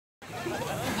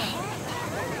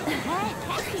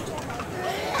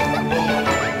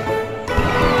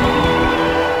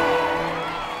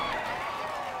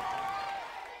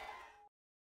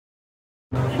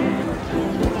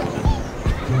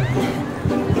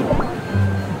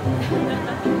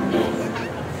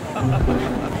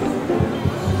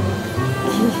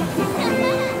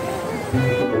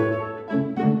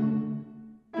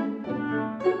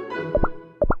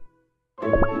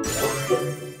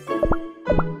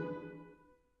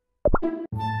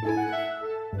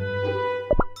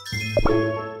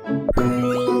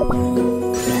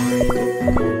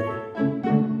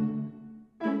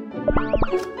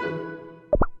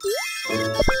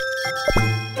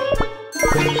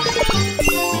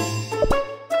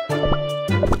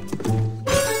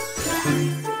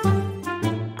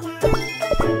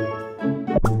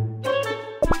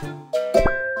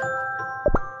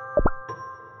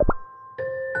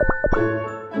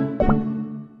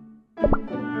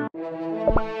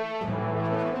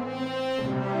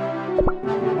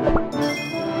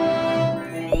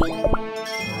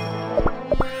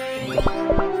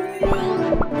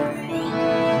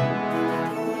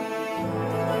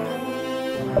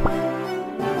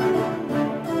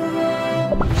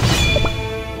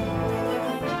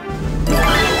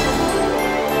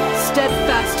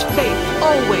Steadfast faith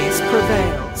always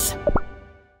prevails.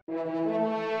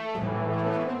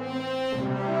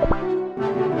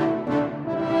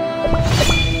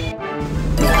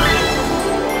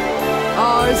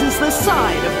 Ours is the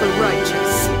side of the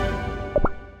righteous.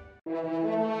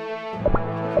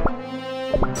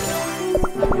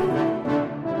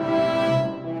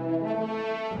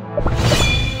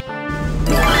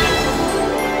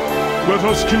 Let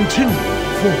us continue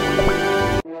forward.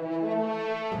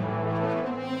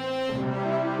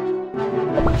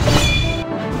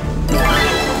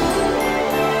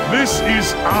 This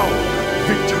is our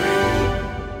victory.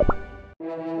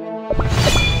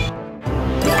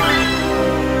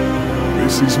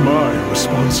 This is my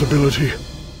responsibility.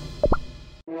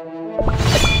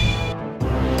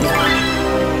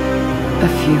 A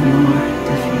few more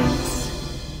defeats,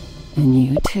 and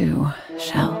you too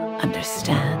shall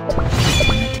understand.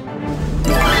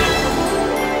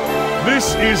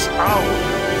 This is our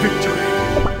victory.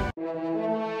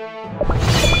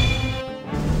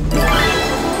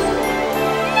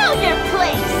 Know your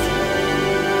place!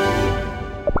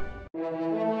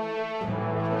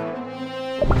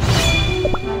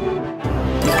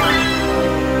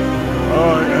 I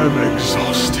am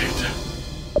exhausted.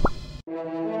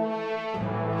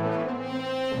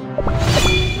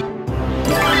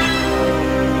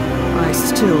 I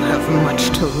still have much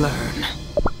to learn.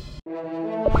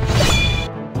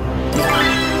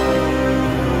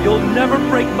 You'll never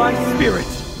break my spirit!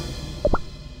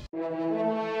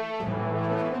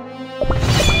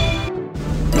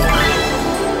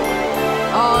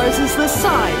 Ours is the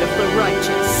side of the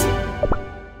righteous.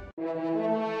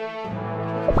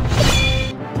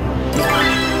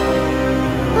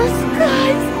 The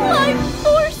skies like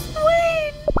forced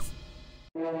winds!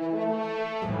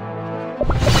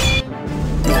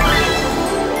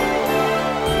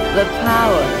 The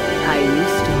power I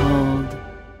used to hold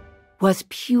was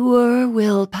pure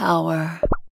willpower.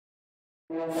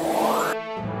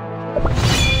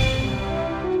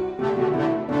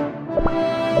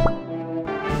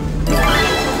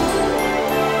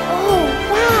 Oh,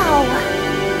 wow!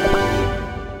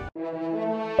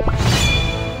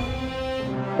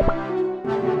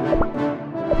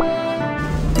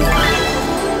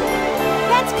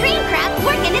 That's Creamcraft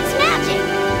working its magic!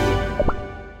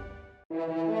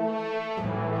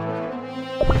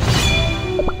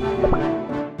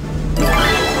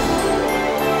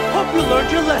 Hope you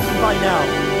learned your lesson by now!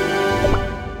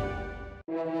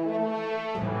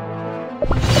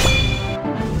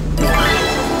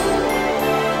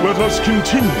 Let us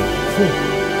continue forward.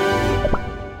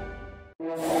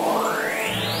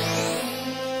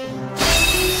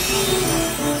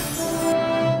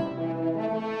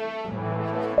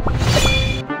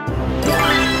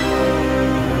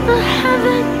 The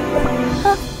heavens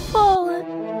have fallen.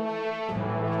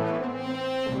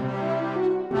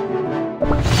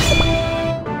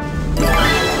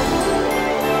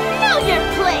 Know your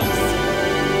place!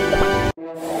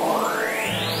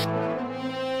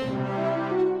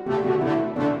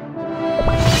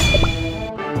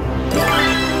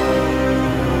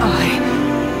 I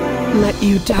let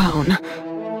you down.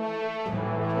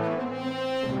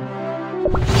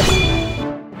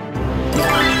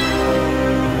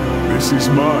 This is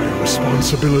my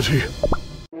responsibility.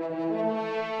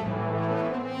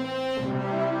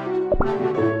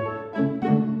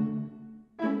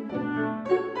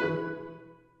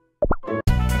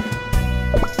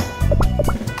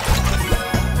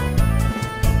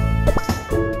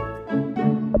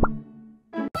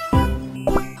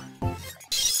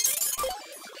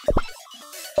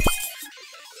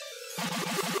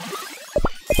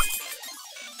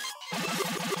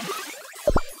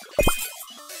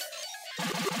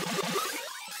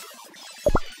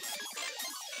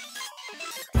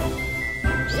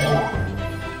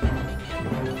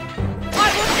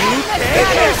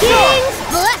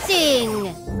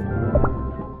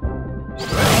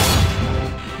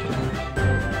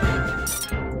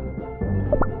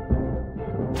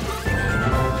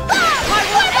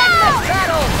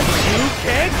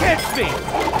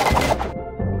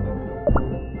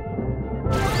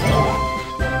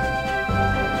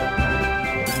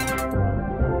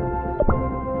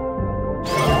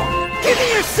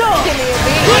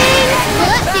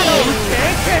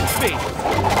 catch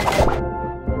me!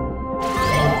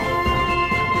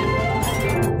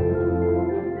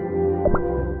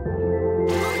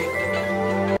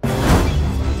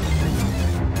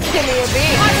 Give me a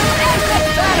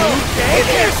beat. Give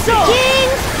me your soul!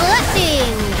 King's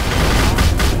blessing.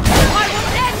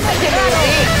 Give me a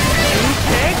beat. You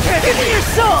can't catch me! Give me your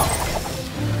soul!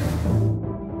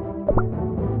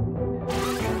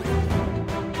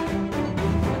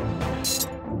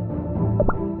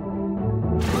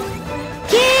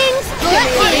 King's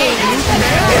blessing.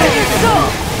 Give me your soul!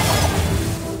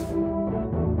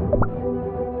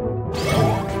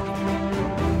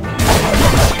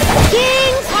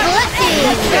 King's blessing.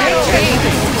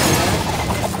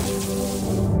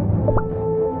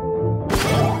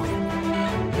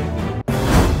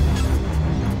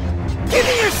 Give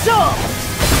me your soul!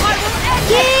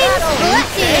 King's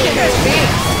blessing.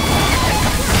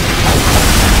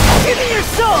 Give me your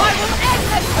soul!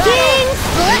 King's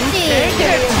blessing.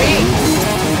 Catch me!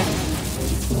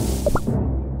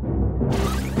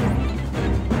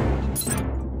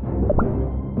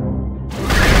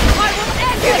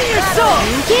 Give me your soul!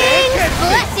 King's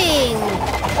blessing.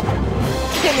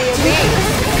 Give me a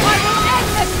beat.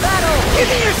 Give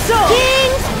me your soul!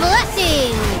 King's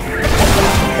blessing.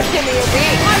 Give me a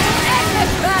beat.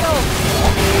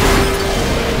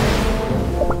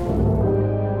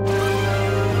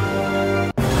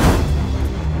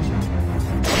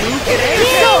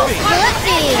 King's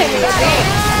blessing. Give me a beat.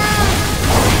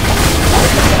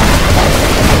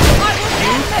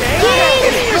 King's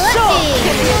Give blessing.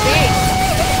 me a beat.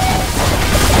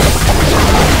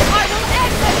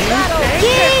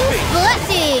 King's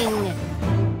blessing.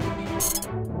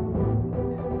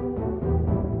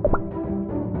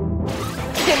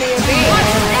 Give me a beat.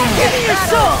 Give me your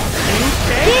soul!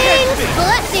 King's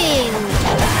blessing. King's blessing.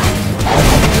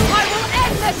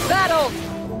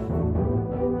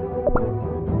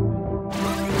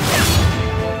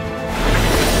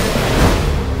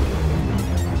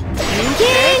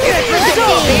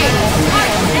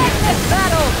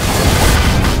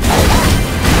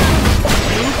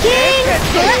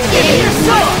 King's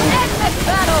blessing.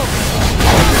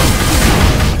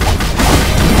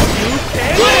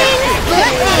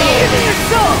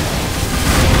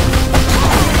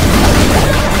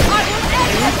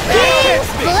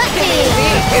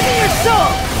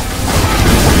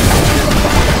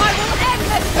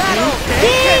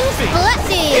 King's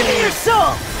blessing. Give me your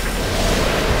soul! King's blessing.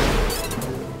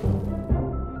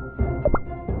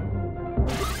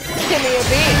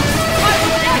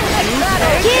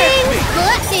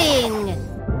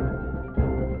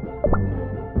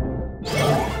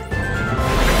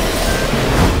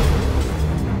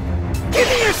 Give me your soul! King's Give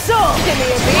me blessing. your soul! Give me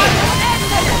a beat.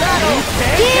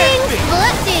 King's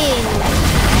blessing.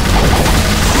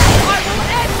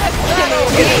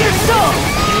 Give me your soul! Give me a beat. King's blessing. Give me your soul!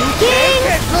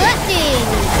 King's blessing.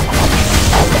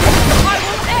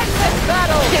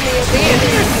 Give me a Give beat. me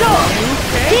your soul!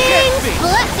 King's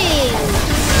blessing.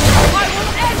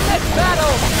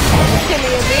 Give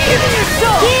me a beat. Give me your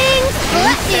soul! King's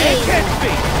blessing. Catch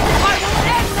me!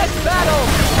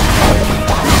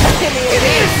 Give me a Give me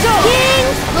your beat. soul!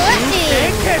 King's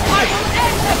blessing. Catch me!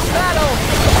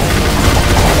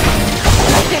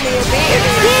 Give me a beat. Give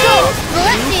me your soul! King's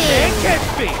blessing. Catch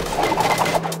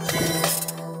me!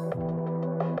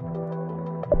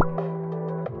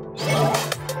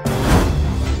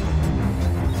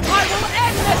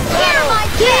 Hear my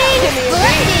King's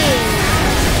blessing.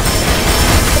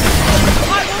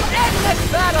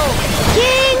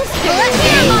 King's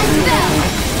blessing.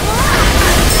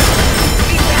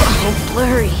 Oh,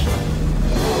 blurry.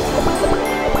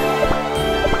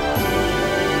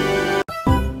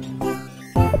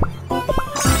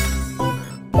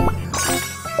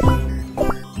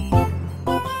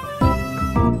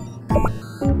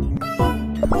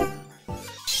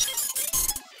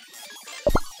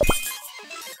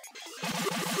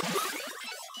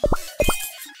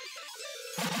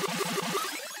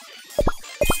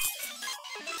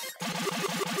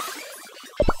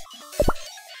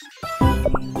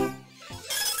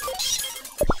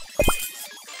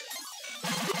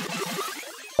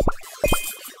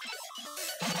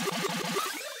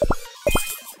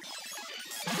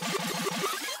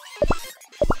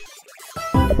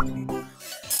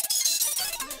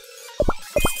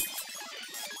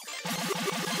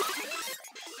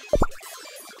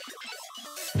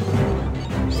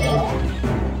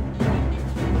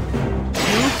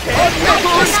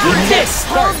 Let's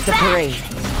start the parade.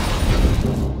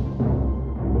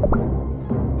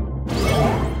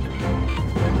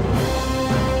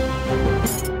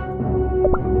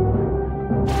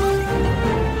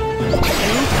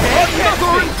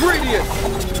 Another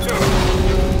ingredient!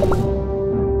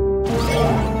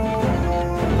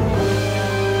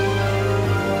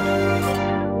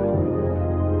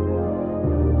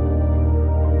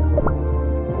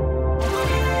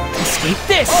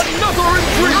 this! Another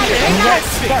ingredient! Let's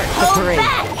start the Hold parade.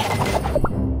 back!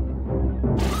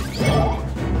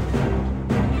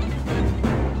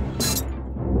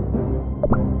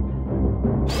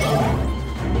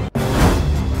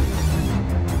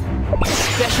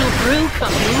 Special brew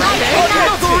coming. Another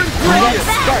Let's ingredient!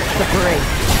 start the parade.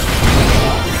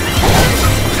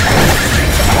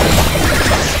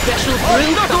 Special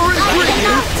brew Another coming.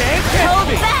 ingredient! Can't catch Hold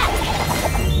me! back!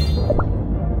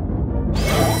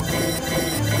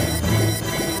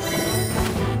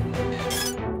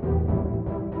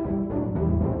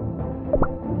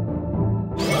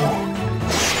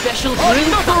 Special brew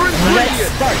Another coming. Let's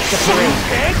ingredient! start the parade.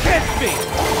 Can't catch me!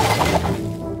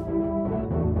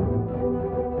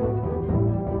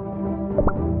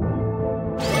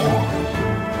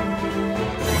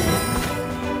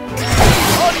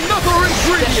 Another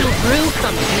Special ingredient! brew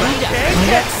coming right up. Can't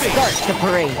Let's catch me! start the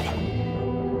parade.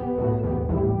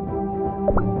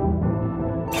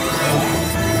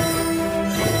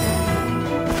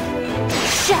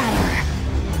 Shatter!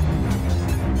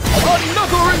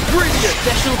 Another ingredient!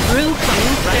 Special brew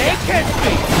coming right Can't up. catch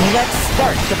me! Let's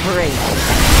start the parade.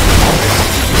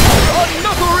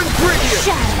 Another ingredient!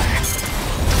 Shatter!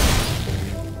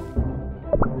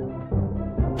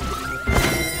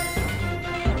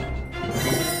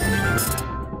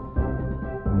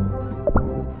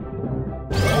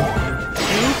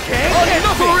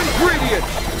 Another ingredient!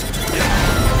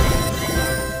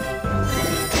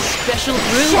 Special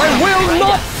brew I coming will right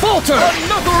not up. falter!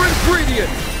 Another ingredient!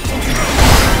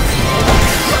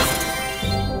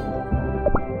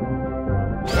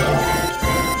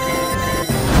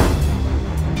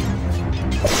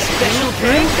 Special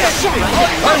brew coming right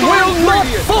up. I will not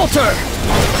falter!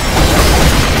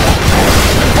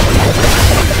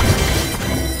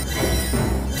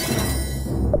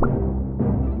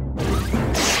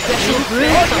 Special brew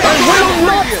coming I will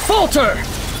right not up. falter!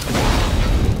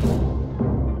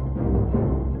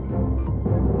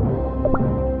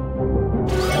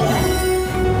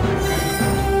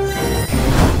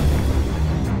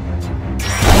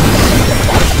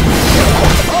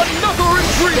 Another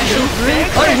ingredient! Special brew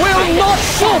I coming will right not up.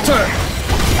 falter!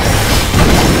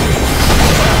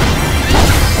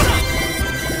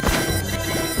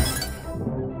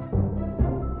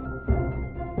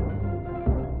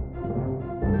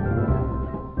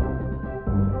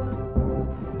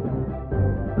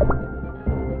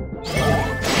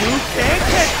 You can't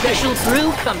catch me! Special brew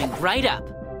coming right up.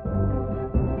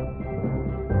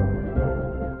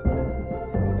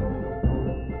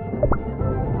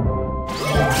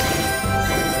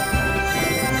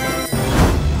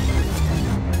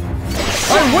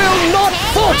 I will not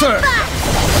falter!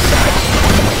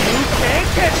 You can't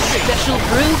catch me! Special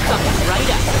brew coming right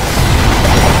up.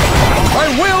 I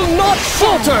will not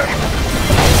falter!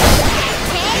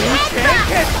 You can't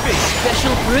catch me!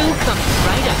 Special brew coming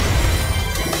right up.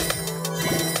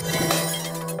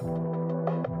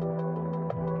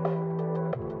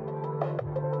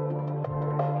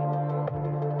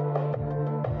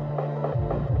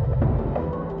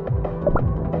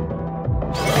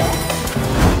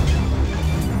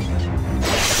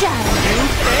 Shatter! You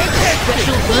can't catch me!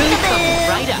 Special brew coming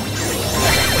right up.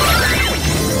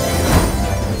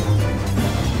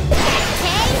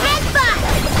 Tang headbutt!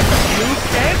 You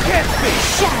can't catch me!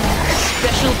 Shatter!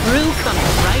 Special brew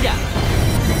coming right up.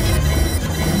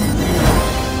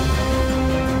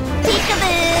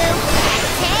 Peekaboo!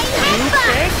 Tang You headbutt!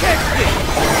 can't catch me!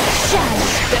 Shatter!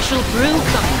 Special brew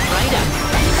coming right up.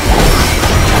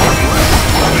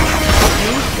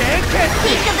 You can't catch me!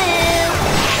 Peekaboo!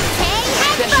 Tang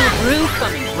Special headbutt! brew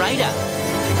coming right up.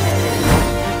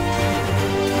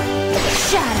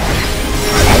 Shatter!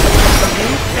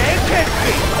 You can't catch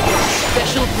me!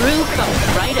 Special brew coming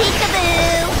right up.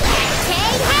 Peekaboo!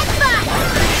 Tang headbutt!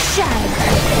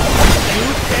 Shatter! You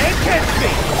can't catch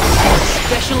me!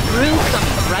 Special brew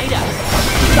coming right up.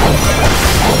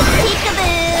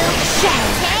 Peekaboo!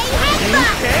 Shatter! Tang You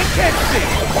headbutt! can't catch me!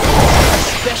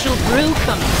 Special brew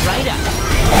coming right up.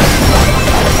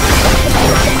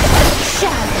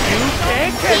 Shatter! You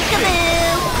can't catch me!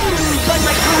 Peekaboo! But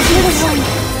my little one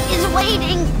is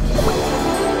waiting!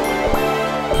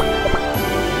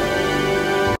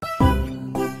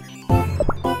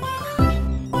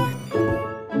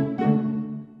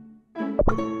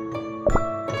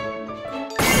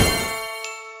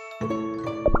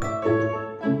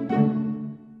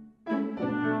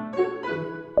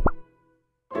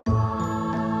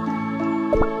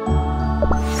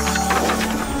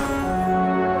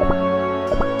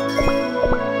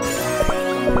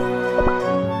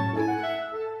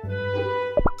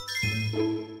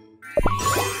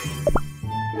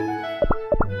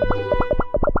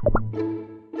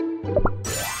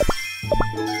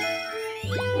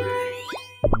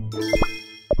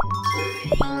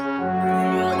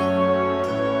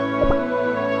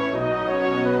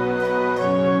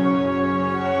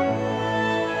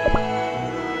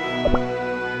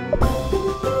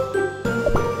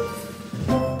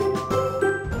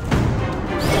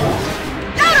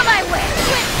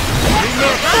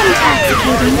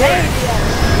 Intoxicating.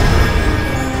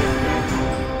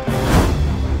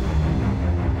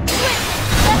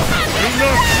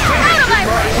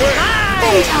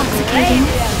 Intoxicating.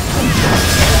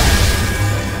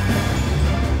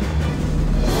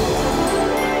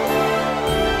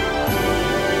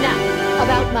 Now,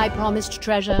 about my promised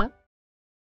treasure.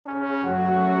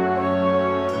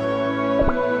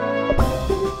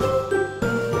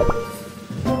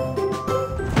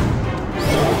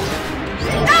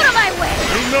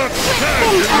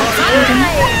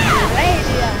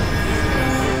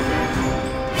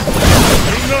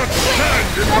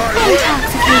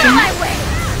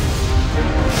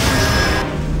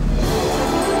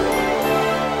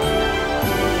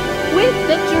 With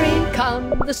victory come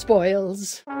the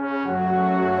spoils.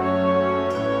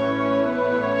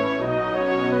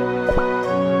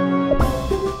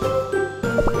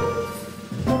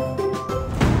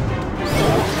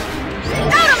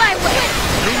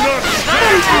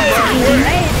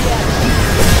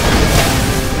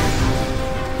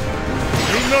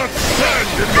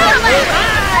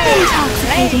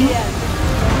 Intoxicating.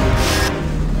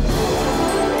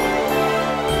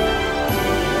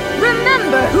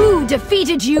 Remember who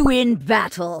defeated you in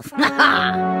battle.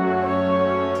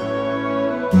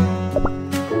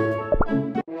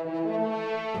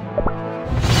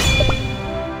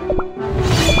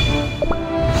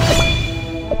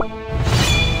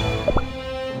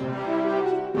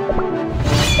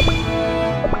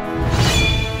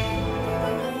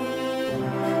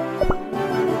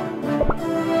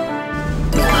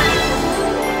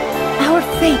 Our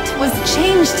fate was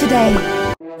changed today.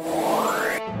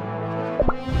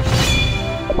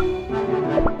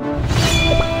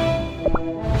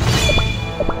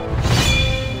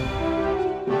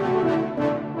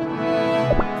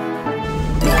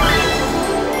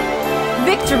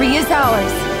 Victory is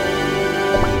ours.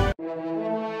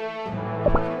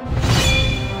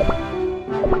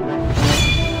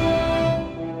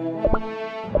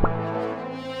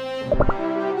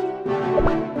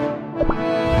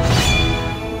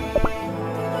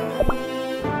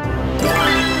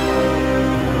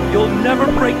 You'll never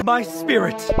break my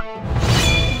spirit!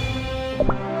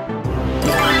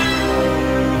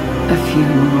 A few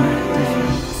more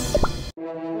defeats,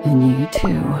 and you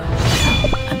too shall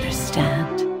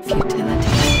understand futility.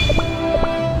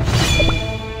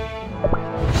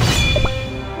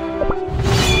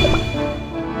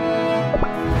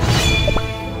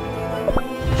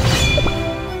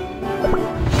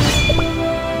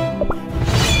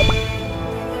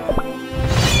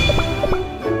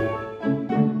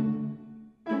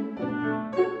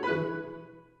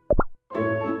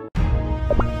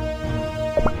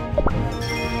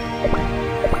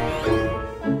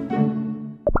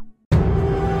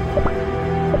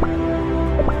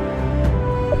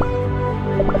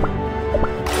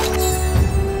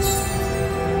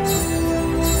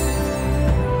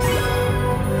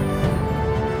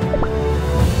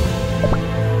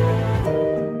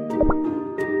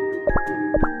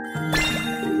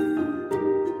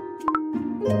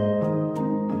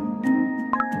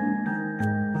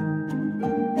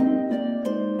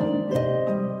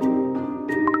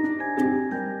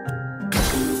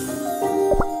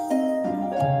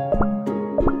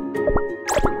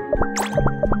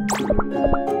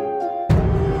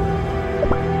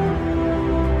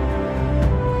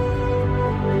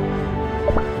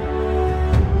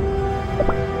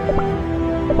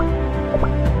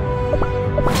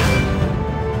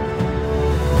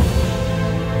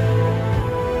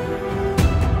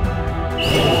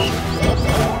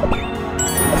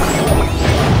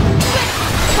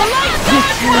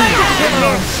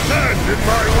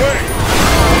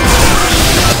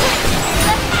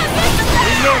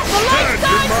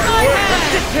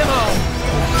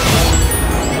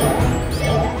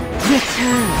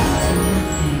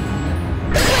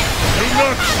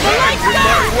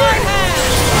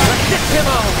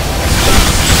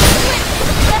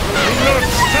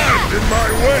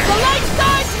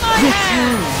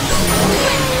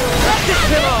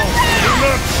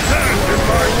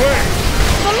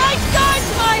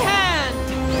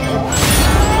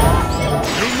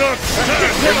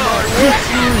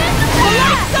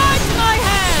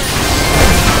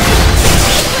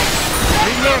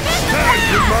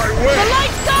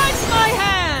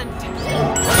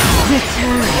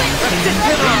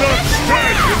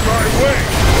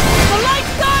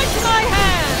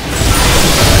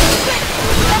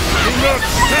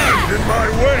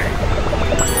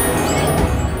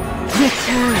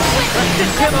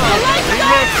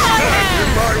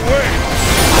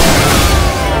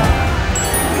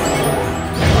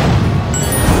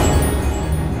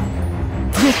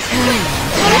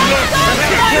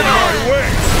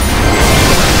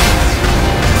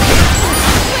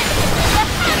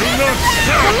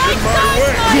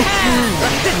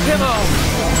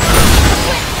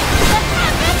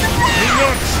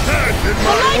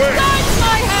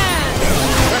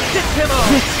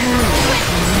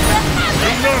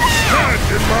 not stand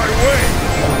in my way!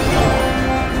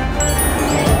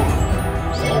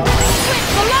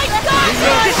 The light guides Do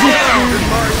not stand in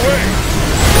my way!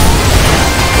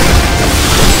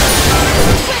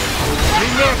 Do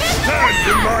not stand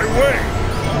in my way!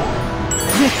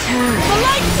 The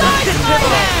light guides my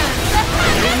hand!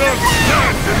 Do not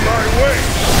stand in my way!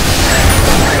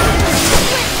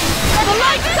 The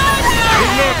light guides my Do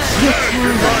hand! not stand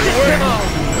in my way!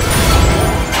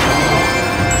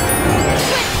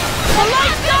 The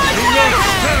light guides Do my not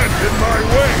hand! stand in my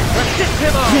way!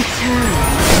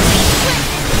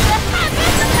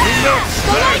 Do not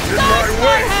The light stand in my guides my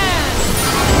way! hand!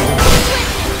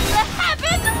 The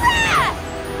heavens wrath!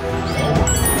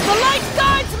 The light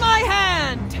guides my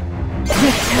hand! Do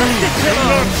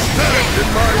not stand in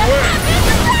my way!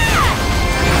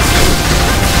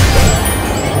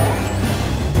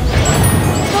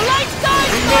 The light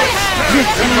guides Do my not hand!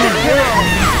 stand in my way!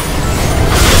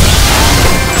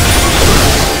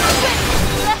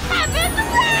 The heavens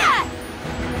wrath!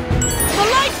 The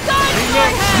light guides Do my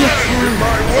not hand! stand in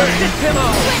my way! The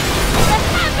heavens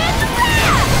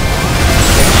wrath!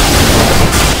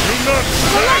 Do not The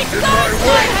stand light in my guides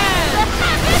my way! hand! The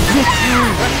heavens wrath!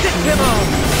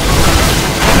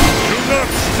 Do not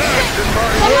stand in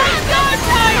my The way! light guides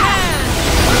my hand!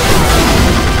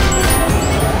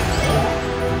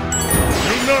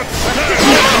 Do not stand The in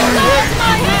light my way! guides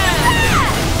my hand!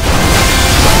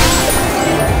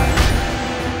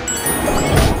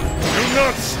 Do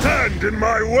not stand in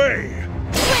my way!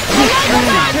 The light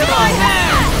guides my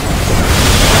hand!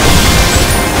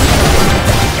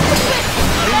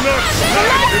 Do not The stand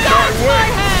light in my guides my way!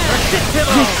 hand! Do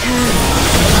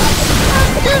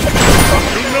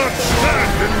not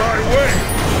stand in my way! Do not stand in my way!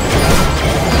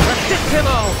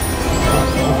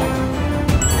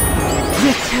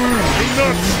 Do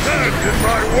not stand in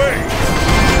my way!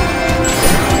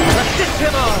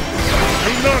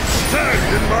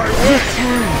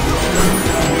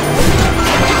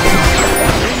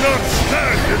 Do not stand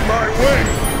in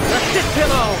my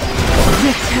way!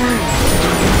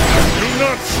 Do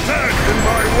not stand in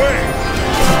my way! Do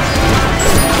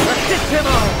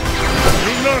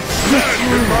not stand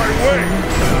in my way!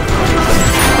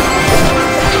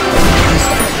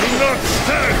 Do not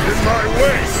stand in my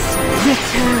way!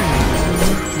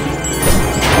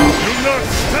 Do not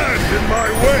stand in my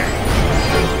way!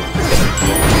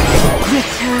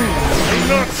 Do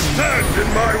not stand in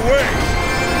my way!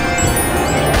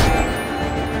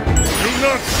 Do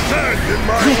not stand in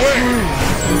my way!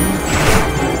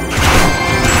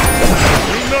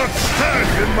 Do not stand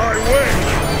in my way!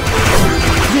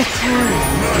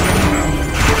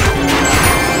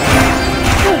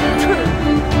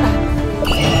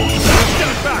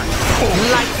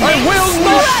 I will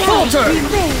not falter!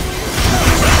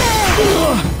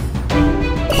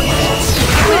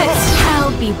 Crits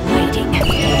shall be waiting.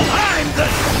 I'm the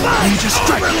sun! Ninja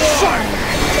strike! Fire!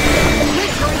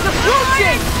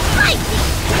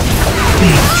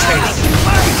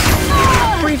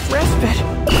 Brief respite.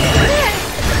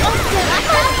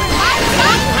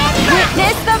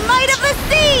 Witness the might of the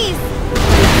seas!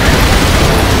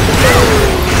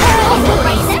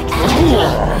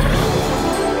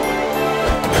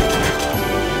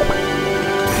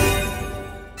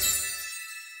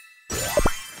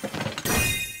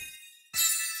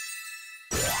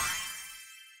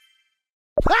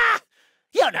 Ha!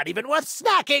 You're not even worth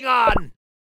snacking on!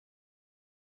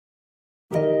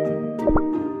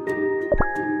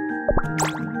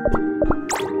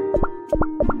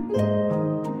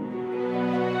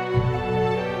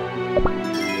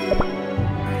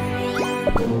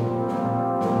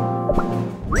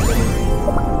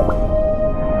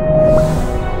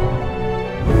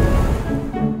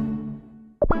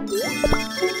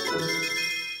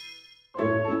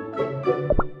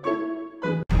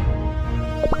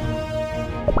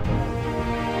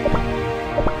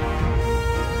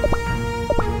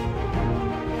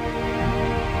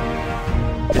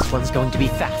 This one's going to be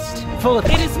fast. Full of...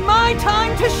 It is my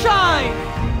time to shine!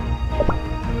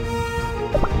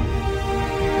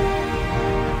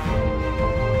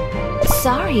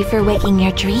 Sorry for waking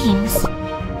your dreams.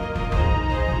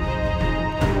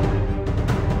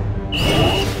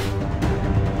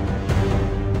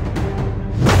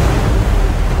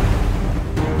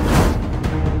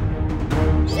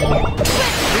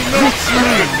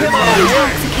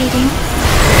 Intoxicating.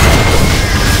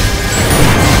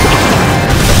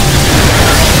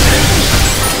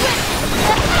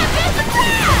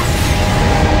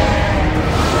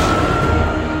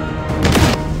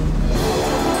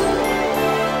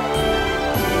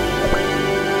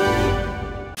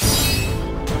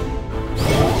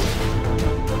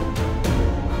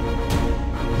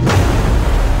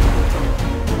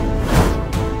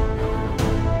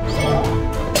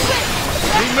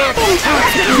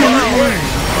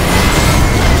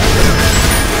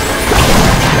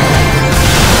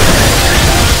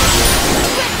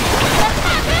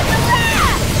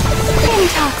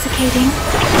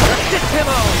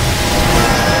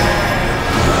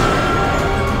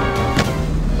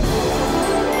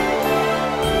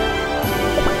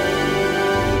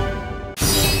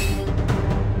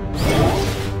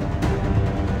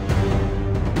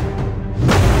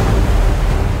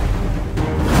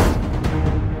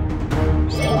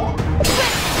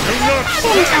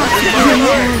 Intoxicating.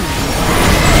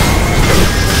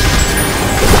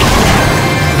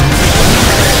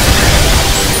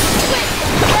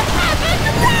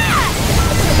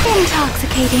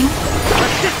 Intoxicating.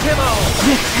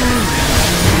 Intoxicating.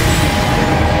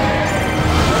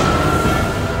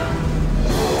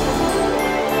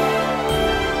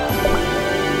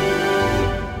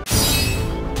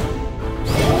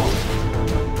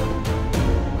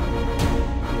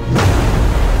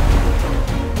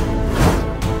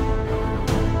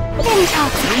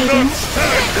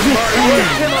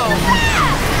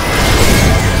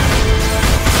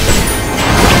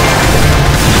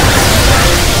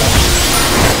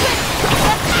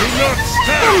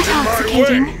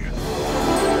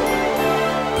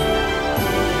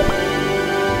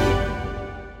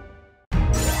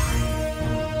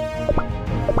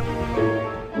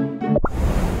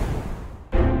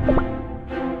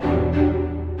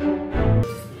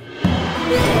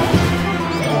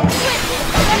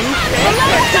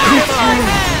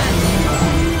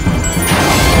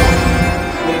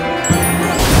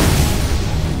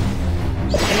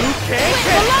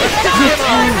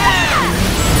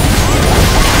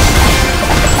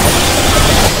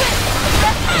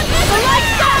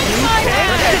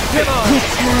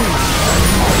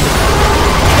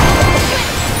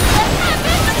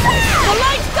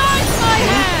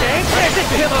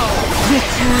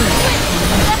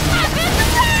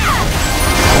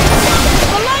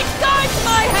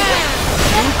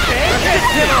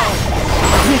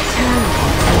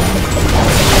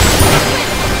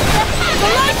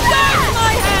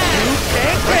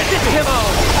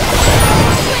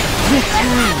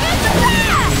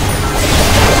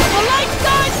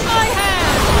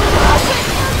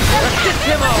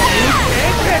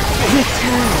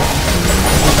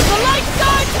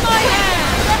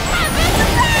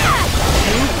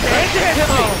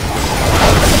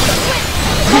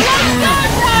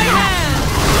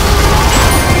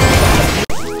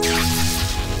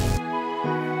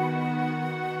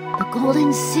 The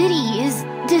Golden City is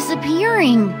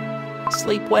disappearing.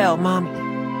 Sleep well, Mommy.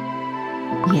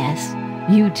 Yes,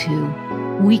 you too.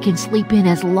 We can sleep in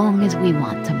as long as we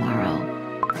want tomorrow.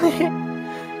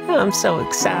 I'm so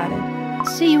excited.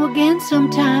 See you again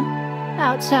sometime,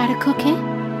 outside of cooking.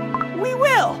 We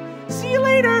will! See you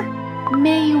later!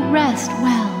 May you rest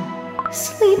well.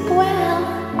 Sleep well.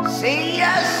 See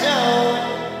ya soon.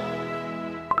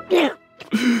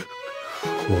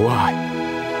 Why?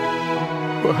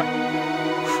 Why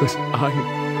was I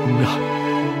not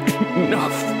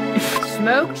enough?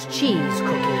 Smoked cheese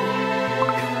cookie.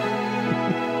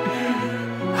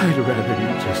 I'd rather you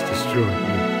just destroy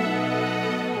me.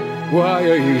 Why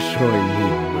are you showing me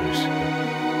mercy?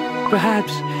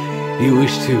 Perhaps you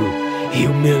wish to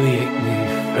humiliate me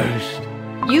first.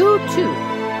 You, too,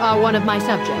 are one of my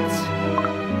subjects.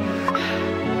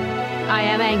 I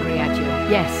am angry at you,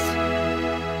 yes.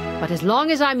 But as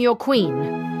long as I'm your queen,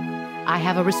 I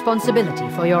have a responsibility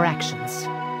for your actions.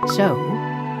 So,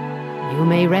 you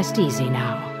may rest easy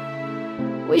now.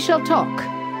 We shall talk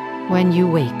when you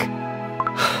wake.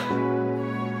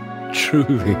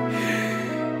 Truly,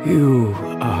 you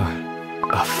are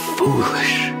a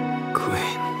foolish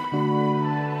queen.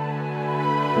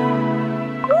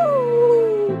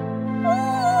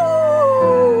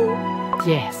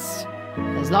 Yes.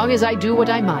 As long as I do what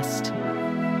I must,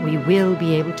 we will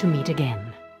be able to meet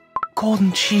again.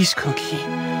 Golden cheese cookie.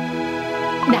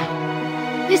 Now,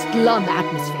 this glum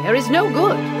atmosphere is no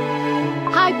good.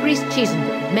 High Priest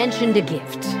Chisenberg mentioned a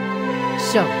gift.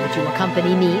 So, would you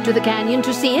accompany me to the canyon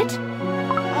to see it?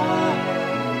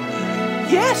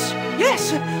 Yes,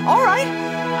 all right.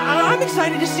 I'm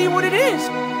excited to see what it is.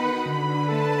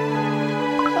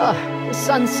 The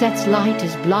sunset's light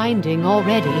is blinding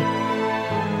already.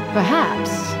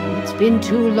 Perhaps it's been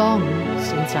too long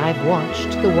since I've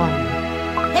watched the one.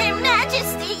 Her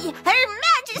Majesty! Her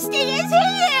Majesty is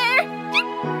here!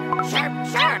 Sharp,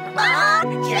 sharp,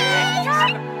 long cheese!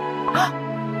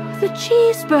 The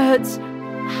cheese birds!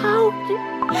 How did...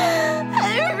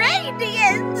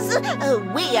 Radians!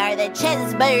 We are the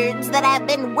Chesbirds that have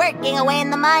been working away in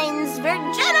the mines for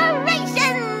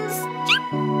generations!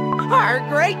 Our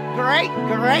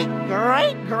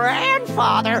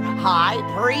great-great-great-great-grandfather, High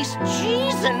Priest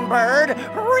Chisenbird,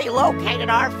 relocated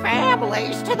our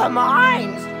families to the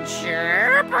mines.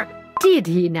 Chirp! Did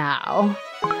he now?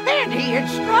 And he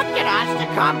instructed us to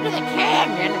come to the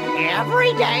canyon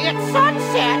every day at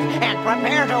sunset and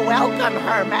prepare to welcome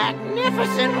her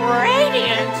magnificent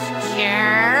radiance,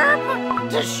 Chirp!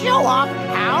 To show off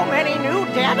how many new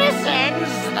denizens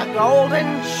the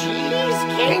Golden Cheese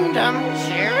Kingdom,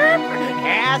 Chirp,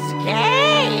 has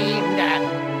gained.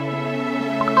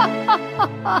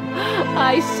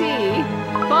 I see.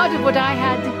 Part of what I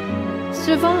had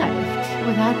survived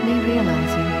without me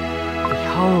realizing.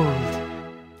 Behold,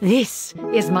 this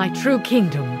is my true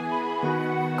kingdom.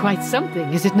 Quite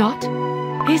something, is it not?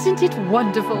 Isn't it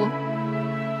wonderful?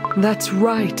 That's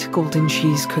right, Golden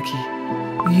Cheese Cookie.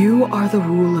 You are the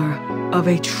ruler of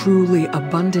a truly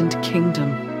abundant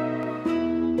kingdom.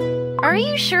 Are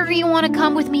you sure you want to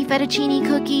come with me, Fettuccine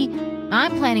Cookie?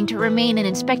 I'm planning to remain and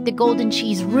inspect the Golden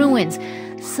Cheese ruins,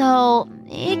 so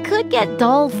it could get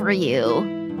dull for you.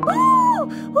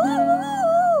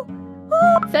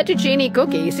 Fettuccine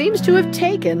Cookie seems to have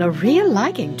taken a real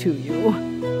liking to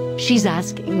you. She's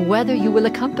asking whether you will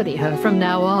accompany her from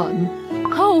now on.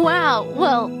 Oh, wow.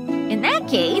 Well, in that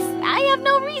case, I have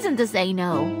no reason to say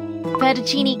no.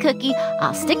 Fettuccine Cookie,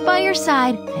 I'll stick by your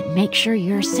side and make sure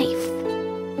you're safe.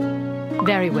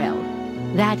 Very well.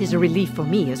 That is a relief for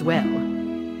me as well.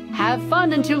 Have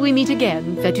fun until we meet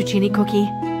again, Fettuccine Cookie.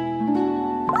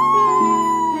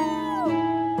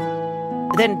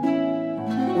 Then,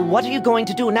 what are you going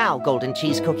to do now, Golden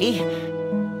Cheese Cookie?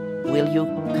 Will you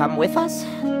come with us?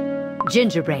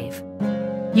 Gingerbrave,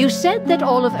 you said that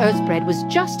all of Earthbread was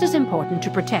just as important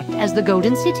to protect as the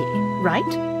Golden City, right?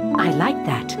 I like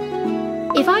that.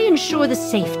 If I ensure the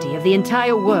safety of the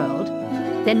entire world,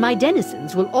 then my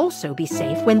denizens will also be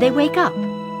safe when they wake up,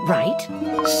 right?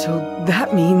 So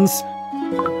that means...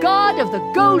 The God of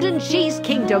the Golden Cheese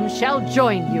Kingdom shall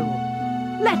join you.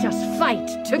 Let us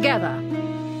fight together.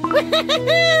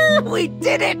 We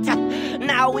did it!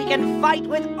 Now we can fight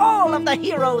with all of the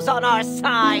heroes on our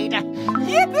side!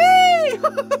 Yippee!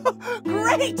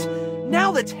 Great!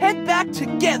 Now let's head back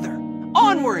together,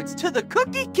 onwards to the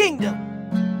Cookie Kingdom!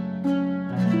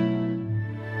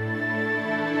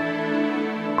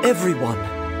 Everyone,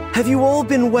 have you all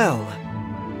been well?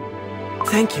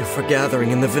 Thank you for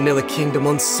gathering in the Vanilla Kingdom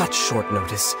on such short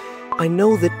notice. I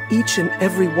know that each and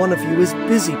every one of you is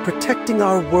busy protecting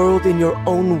our world in your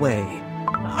own way.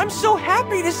 I'm so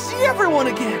happy to see everyone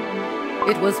again!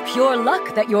 It was pure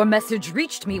luck that your message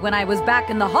reached me when I was back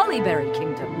in the Hollyberry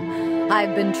Kingdom.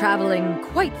 I've been traveling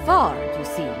quite far, you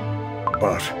see.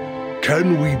 But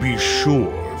can we be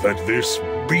sure that this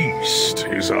beast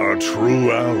is our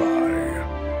true ally?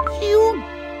 You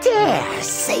dare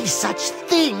say such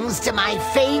things to my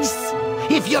face?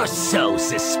 If you're so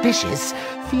suspicious,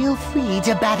 feel free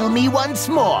to battle me once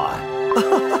more.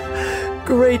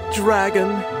 Great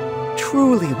dragon.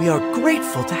 Truly, we are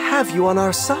grateful to have you on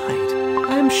our side.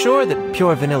 I'm sure that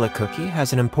Pure Vanilla Cookie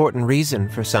has an important reason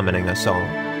for summoning us all.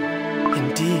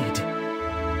 Indeed.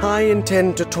 I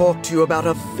intend to talk to you about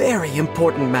a very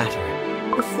important matter.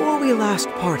 Before we last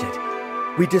parted,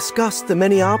 we discussed the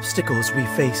many obstacles we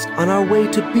faced on our way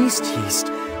to Beast Yeast,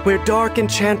 where Dark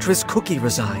Enchantress Cookie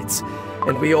resides,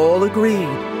 and we all agreed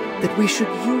that we should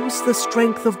use the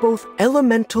strength of both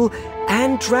elemental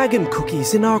and dragon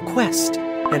cookies in our quest,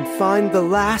 and find the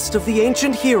last of the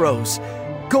ancient heroes,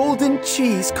 Golden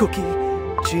Cheese Cookie.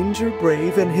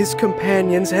 Gingerbrave and his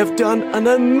companions have done an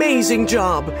amazing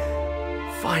job.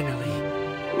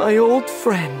 Finally, my old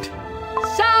friend.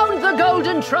 Sound the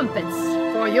golden trumpets,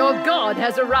 for your god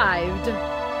has arrived.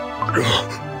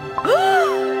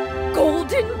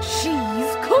 Golden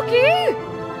Cheese Cookie?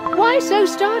 Why so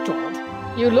startled?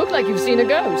 You look like you've seen a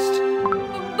ghost.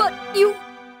 But you...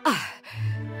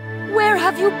 where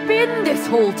have you been this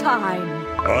whole time?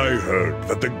 I heard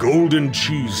that the Golden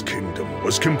Cheese Kingdom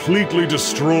was completely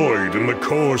destroyed in the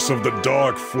course of the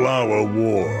Dark Flower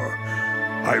War.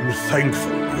 I'm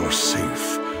thankful you're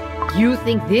safe. You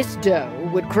think this dough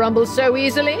would crumble so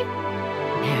easily?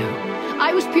 No,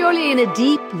 I was purely in a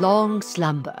deep, long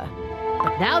slumber.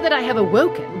 But now that I have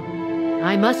awoken,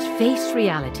 I must face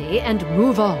reality and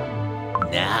move on.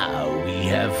 Now we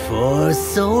have 4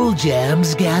 soul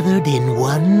gems gathered in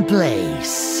one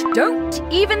place. Don't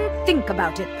even think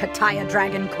about it, Pattaya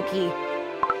Dragon Cookie.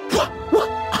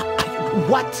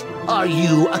 What are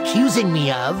you accusing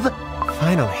me of?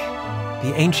 Finally,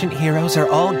 the ancient heroes are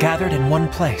all gathered in one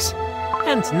place.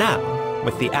 And now,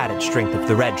 with the added strength of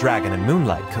the Red Dragon and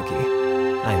Moonlight Cookie,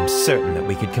 I am certain that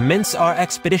we could commence our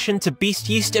expedition to Beast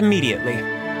Yeast immediately.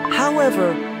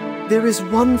 However, there is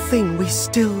one thing we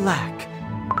still lack,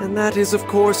 and that is, of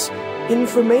course,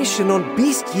 information on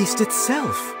Beast Yeast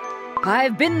itself.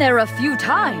 I've been there a few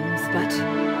times,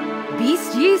 but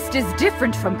Beast Yeast is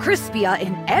different from Crispia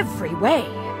in every way.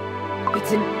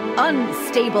 It's an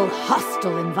unstable,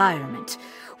 hostile environment,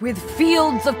 with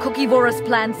fields of cookivorous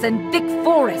plants and thick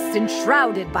forests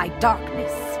enshrouded by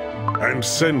darkness. And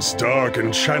since Dark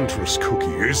Enchantress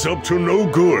Cookie is up to no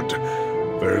good,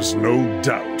 there's no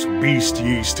doubt Beast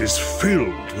Yeast is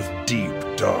filled with deep,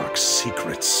 dark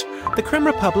secrets. The Krim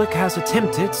Republic has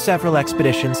attempted several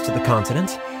expeditions to the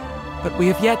continent, but we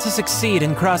have yet to succeed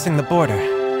in crossing the border.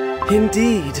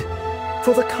 Indeed.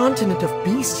 For the continent of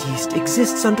Beast Yeast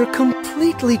exists under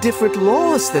completely different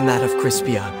laws than that of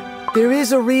Crispia. There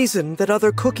is a reason that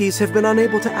other cookies have been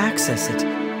unable to access it.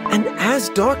 And as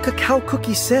Dark Cacao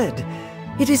Cookie said,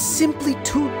 it is simply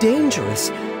too dangerous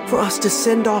for us to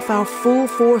send off our full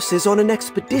forces on an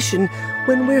expedition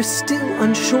when we're still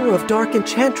unsure of Dark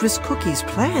Enchantress Cookie's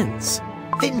plans.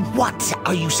 Then what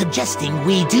are you suggesting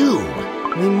we do?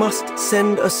 We must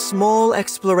send a small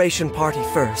exploration party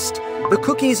first. The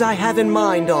cookies I have in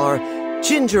mind are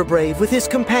Gingerbrave with his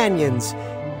companions,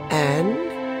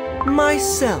 and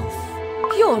myself.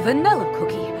 You're Vanilla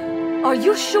Cookie. Are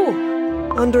you sure?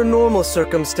 Under normal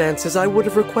circumstances, I would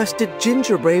have requested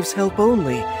Gingerbrave's help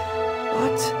only.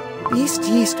 But Beast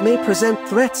Yeast may present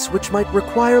threats which might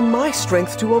require my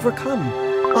strength to overcome.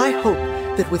 I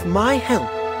hope that with my help,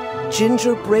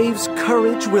 Gingerbrave's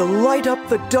courage will light up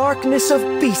the darkness of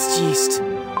Beast Yeast.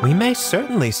 We may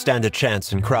certainly stand a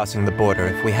chance in crossing the border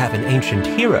if we have an ancient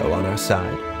hero on our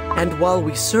side. And while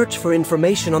we search for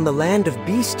information on the land of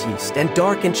Beast Yeast and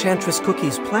Dark Enchantress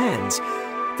Cookie's plans,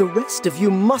 the rest of you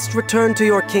must return to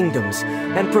your kingdoms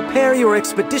and prepare your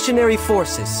expeditionary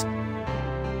forces.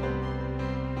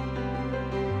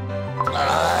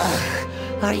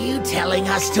 Are you telling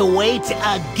us to wait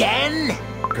again?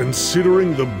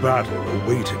 Considering the battle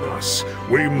awaiting us,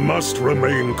 we must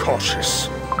remain cautious.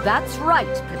 That's right,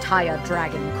 Pitaya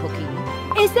Dragon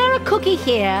Cookie. Is there a cookie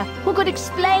here who could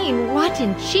explain what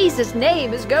in Jesus'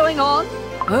 name is going on?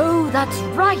 Oh, that's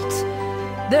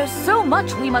right. There's so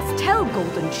much we must tell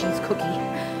Golden Cheese Cookie.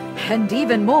 And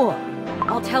even more.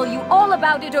 I'll tell you all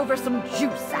about it over some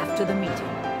juice after the meeting.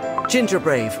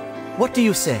 Gingerbrave, what do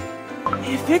you say?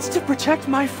 If it's to protect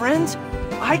my friends,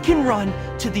 I can run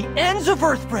to the ends of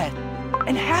Earthbread.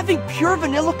 And having pure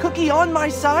Vanilla Cookie on my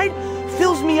side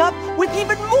fills me up with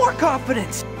even more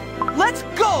confidence. Let's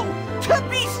go to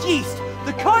Beast Yeast,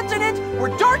 the continent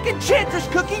where Dark Enchantress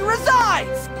Cookie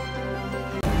resides!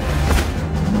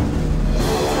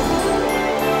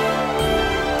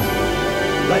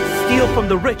 Let's steal from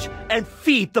the rich and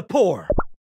feed the poor.